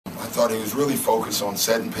thought he was really focused on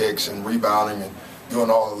setting picks and rebounding and doing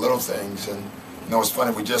all the little things. And you know, it's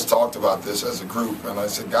funny, we just talked about this as a group, and I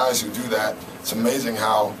said, guys who do that, it's amazing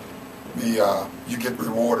how you get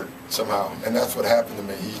rewarded somehow. And that's what happened to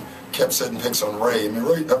me. He kept setting picks on Ray. I mean,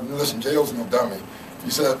 Ray, listen, J.O.'s no dummy. You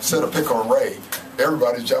set a pick on Ray,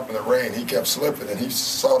 everybody's jumping at Ray, and he kept slipping, and he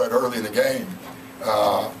saw that early in the game.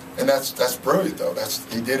 And that's brilliant, though.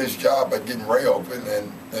 He did his job by getting Ray open,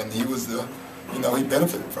 and he was he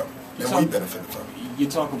benefited from it, and we benefited from it. You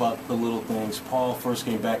talk about the little things. Paul first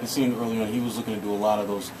came back, and seeing early on, he was looking to do a lot of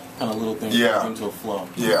those kind of little things to get into a flow.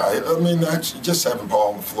 Yeah, I mean, actually, just having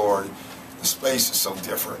Paul on the floor, the space is so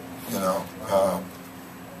different,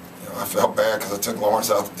 I felt bad because I took Lawrence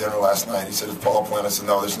out to dinner last night. He said, "Is Paul playing?" I said,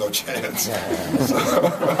 "No, there's no chance."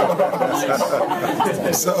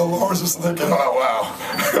 So Lawrence was thinking, "Oh,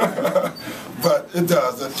 wow." But it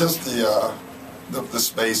does. Just the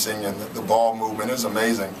spacing and the ball movement is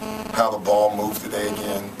amazing. How the ball moved today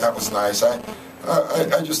again. That was nice. I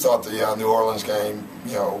just thought the New Orleans game,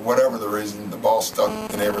 whatever the reason, the ball stuck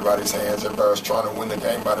in everybody's hands. Everybody was trying to win the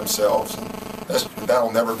game by themselves. And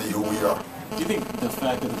that'll never be who we are. Do you think the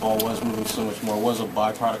fact that the ball was moving so much more was a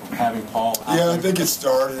byproduct of having Paul out there? I think it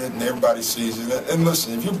started, and everybody sees it. And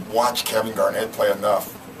listen, if you watch Kevin Garnett play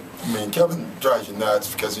enough, I mean, Kevin drives you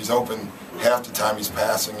nuts because he's open half the time he's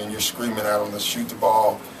passing, and you're screaming at him to shoot the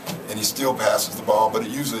ball, and he still passes the ball, but it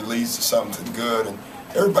usually leads to something good, and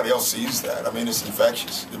everybody else sees that. I mean, it's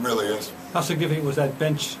infectious. It really is. How significant was that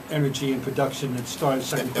bench energy and production that started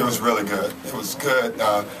second quarter? It was really good. It was good.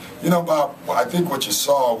 Bob, I think what you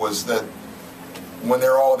saw was that when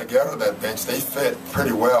they're all together, that bench, they fit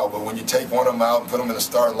pretty well. But when you take one of them out and put them in the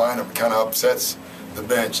starting lineup, it kind of upsets the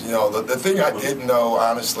bench. The thing I didn't know,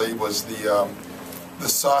 honestly, was the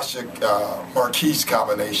Sasha Marquise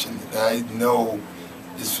combination. I know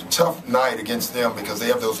it's a tough night against them because they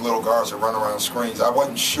have those little guards that run around screens. I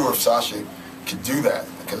wasn't sure if Sasha could do that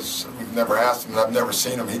because we've never asked him and I've never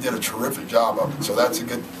seen him. He did a terrific job of it. So that's a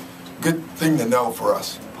good thing to know for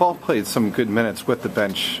us. Paul played some good minutes with the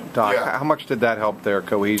bench, Doc. Yeah. How much did that help their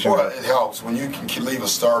cohesion? Well, it helps when you can leave a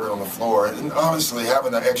starter on the floor. And honestly,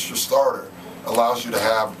 having an extra starter allows you to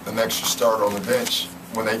have an extra starter on the bench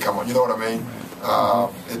when they come on. You know what I mean?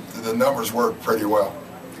 The numbers work pretty well.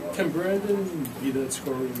 Can Brandon be that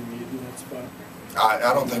scorer you need in that spot?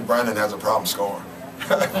 I don't think Brandon has a problem scoring.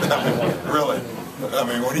 Really. I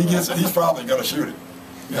mean, when he gets it, he's probably going to shoot it.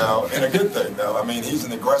 And a good thing, though. I mean, he's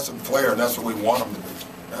an aggressive player, and that's what we want him to be.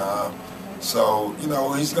 So,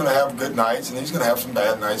 he's going to have good nights, and he's going to have some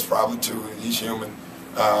bad nights probably, too. He's human.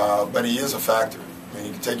 But he is a factor. I mean,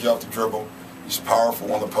 he can take you off the dribble. He's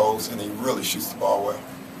powerful on the post, and he really shoots the ball well.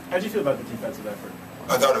 How did you feel about the defensive effort?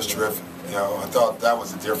 I thought it was terrific. I thought that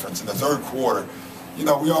was the difference. In the third quarter,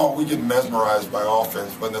 we get mesmerized by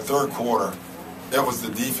offense, but in the third quarter, it was the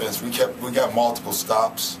defense. We got multiple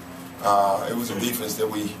stops. It was a defense that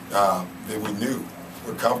we knew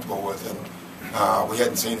we're comfortable with, and we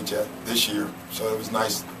hadn't seen it yet this year. So it was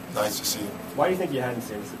nice to see it. Why do you think you hadn't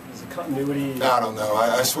seen it? Is it continuity? I don't know.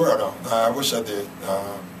 I swear I don't. I wish I did.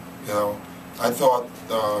 I thought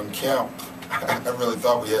in camp, I really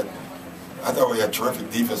thought we had. I thought we had terrific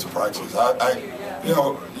defensive practices.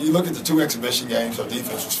 You look at the two exhibition games, our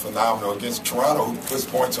defense was phenomenal. Against Toronto, who puts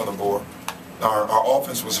points on the board, our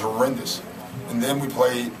offense was horrendous. And then we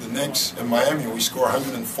played the Knicks in Miami, and we score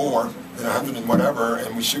 104 and 100 and whatever,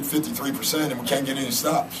 and we shoot 53%, and we can't get any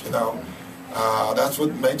stops. That's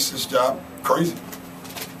what makes this job crazy.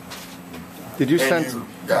 Did you sense, you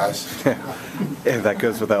guys? Yeah, that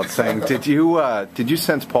goes without saying. Did you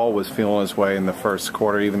sense Paul was feeling his way in the first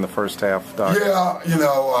quarter, even the first half, Doc? Yeah,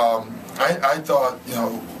 I thought,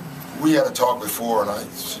 we had a talk before, and I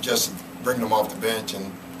suggested bringing him off the bench,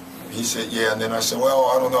 and he said, yeah, and then I said,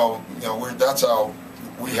 well, I don't know, that's how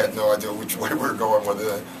we had no idea which way we were going with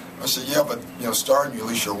it. I said, yeah, but, starting you, at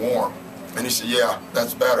least you're warm. And he said, yeah,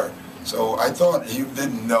 that's better. So I thought he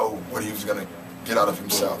didn't know what he was going to get out of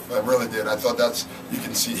himself. I really did. I thought you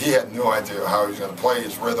can see he had no idea how he was going to play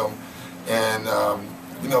his rhythm. And,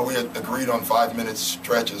 we had agreed on 5-minute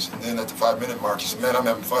stretches. And then at the 5-minute mark, he said, man, I'm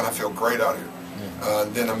having fun. I feel great out here.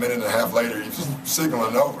 Then a minute and a half later, he was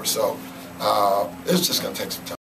signaling over. So it's just going to take some time.